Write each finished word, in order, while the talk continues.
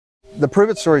The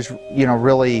Prüvit story is,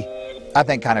 really, I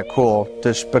think, kind of cool,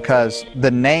 just because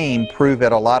the name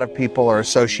Prüvit, a lot of people are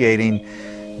associating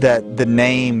that the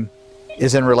name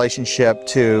is in relationship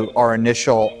to our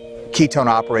initial ketone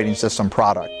operating system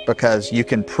product, because you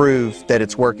can prove that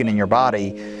it's working in your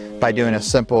body by doing a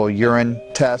simple urine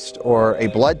test or a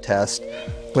blood test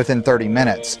within 30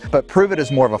 minutes. But Prüvit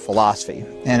is more of a philosophy,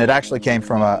 and it actually came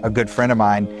from a good friend of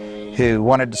mine who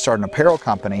wanted to start an apparel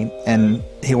company, and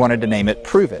he wanted to name it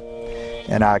Prüvit.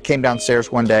 And I came downstairs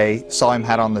one day, saw him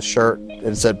had on the shirt,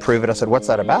 it said Prüvit. I said, "What's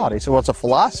that about?" He said, "Well, it's a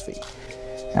philosophy."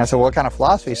 And I said, "What kind of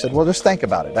philosophy?" He said, "Well, just think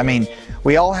about it. I mean,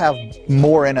 we all have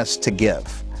more in us to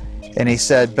give." And he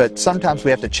said, "But sometimes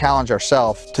we have to challenge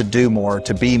ourselves to do more,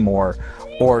 to be more,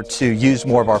 or to use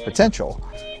more of our potential."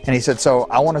 And he said, "So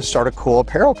I want to start a cool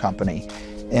apparel company."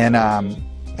 And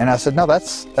I said, "No,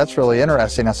 that's really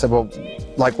interesting." I said, "Well,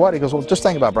 like what?" He goes, "Well, just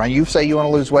think about it, Brian. You say you want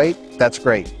to lose weight? That's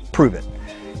great. Prove it."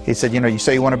 He said, "You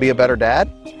say you want to be a better dad?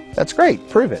 That's great.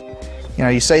 Prove it.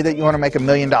 You say that you want to make $1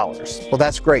 million. Well,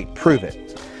 that's great. Prove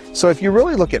it." So if you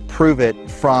really look at Prüvit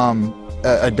from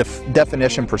a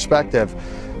definition perspective,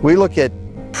 we look at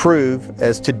prove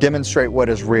as to demonstrate what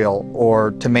is real or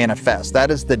to manifest.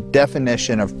 That is the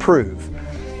definition of prove.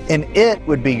 And it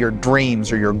would be your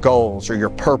dreams or your goals or your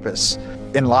purpose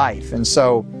in life. And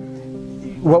so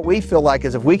what we feel like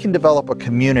is if we can develop a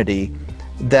community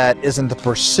that is in the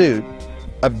pursuit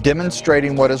of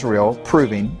demonstrating what is real,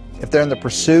 proving, if they're in the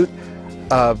pursuit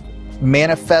of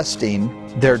manifesting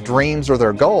their dreams or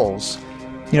their goals,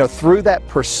 through that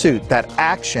pursuit, that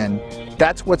action,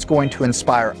 that's what's going to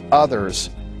inspire others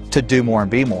to do more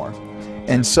and be more.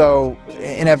 And so,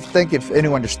 I think if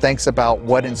anyone just thinks about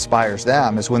what inspires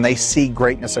them is when they see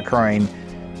greatness occurring,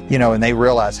 and they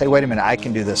realize, hey, wait a minute, I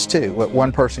can do this too. What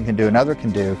one person can do, another can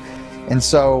do. And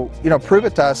so,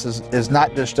 Prüvit to us is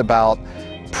not just about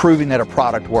proving that a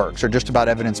product works or just about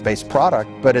evidence-based product,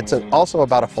 but it's also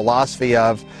about a philosophy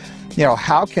of,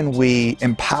 how can we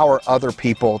empower other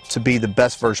people to be the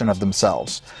best version of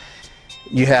themselves?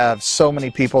 You have so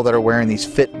many people that are wearing these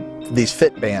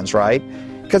fit bands, right?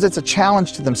 Because it's a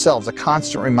challenge to themselves, a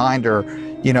constant reminder,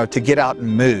 to get out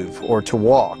and move or to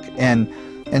walk.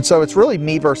 And so it's really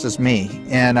me versus me.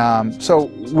 And so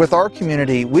with our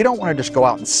community, we don't want to just go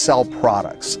out and sell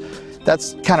products.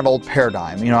 That's kind of old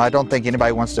paradigm. I don't think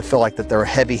anybody wants to feel like that they're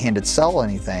heavy-handed sell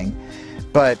anything,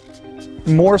 but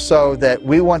more so that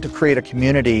we want to create a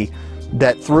community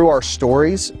that through our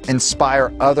stories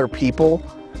inspire other people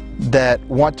that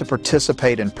want to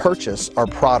participate and purchase our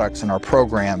products and our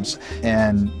programs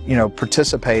and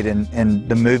participate in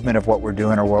the movement of what we're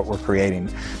doing or what we're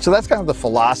creating. So that's kind of the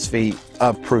philosophy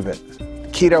of Prüvit.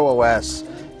 Keto OS,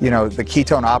 the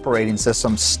ketone operating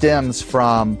system, stems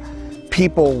from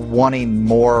people wanting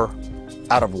more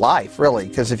out of life, really,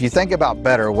 because if you think about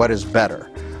better, what is better,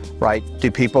 right? Do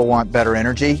people want better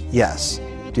energy? Yes.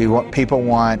 Do people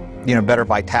want better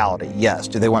vitality? Yes.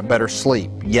 Do they want better sleep?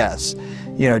 Yes.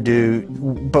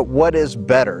 But what is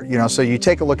better? So you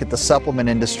take a look at the supplement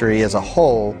industry as a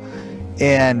whole,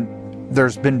 and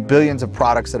there's been billions of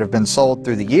products that have been sold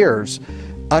through the years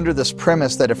under this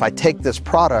premise that if I take this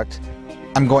product,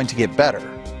 I'm going to get better.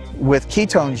 With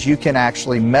ketones, you can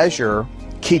actually measure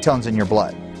ketones in your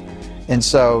blood. And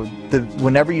so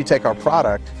whenever you take our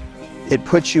product, it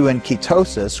puts you in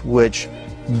ketosis, which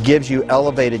gives you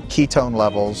elevated ketone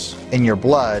levels in your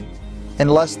blood in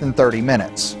less than 30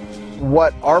 minutes.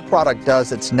 What our product does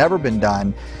that's never been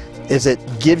done is it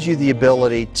gives you the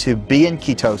ability to be in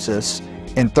ketosis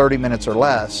in 30 minutes or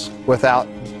less without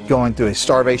going through a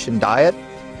starvation diet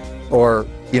or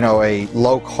a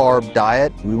low-carb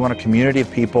diet. We want a community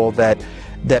of people that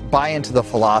buy into the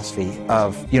philosophy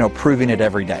of proving it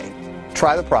every day.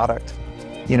 Try the product,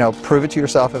 prove it to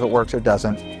yourself if it works or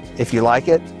doesn't. If you like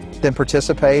it, then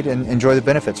participate and enjoy the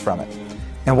benefits from it.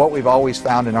 And what we've always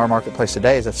found in our marketplace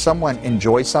today is if someone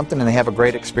enjoys something and they have a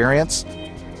great experience,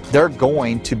 they're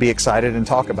going to be excited and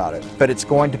talk about it. But it's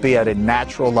going to be at a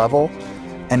natural level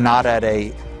and not at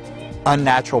a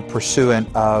unnatural pursuant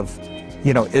of,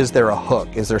 is there a hook?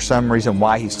 Is there some reason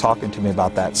why he's talking to me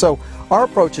about that? So our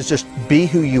approach is just be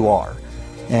who you are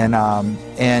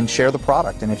and share the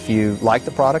product. And if you like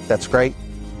the product, that's great.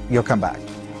 You'll come back.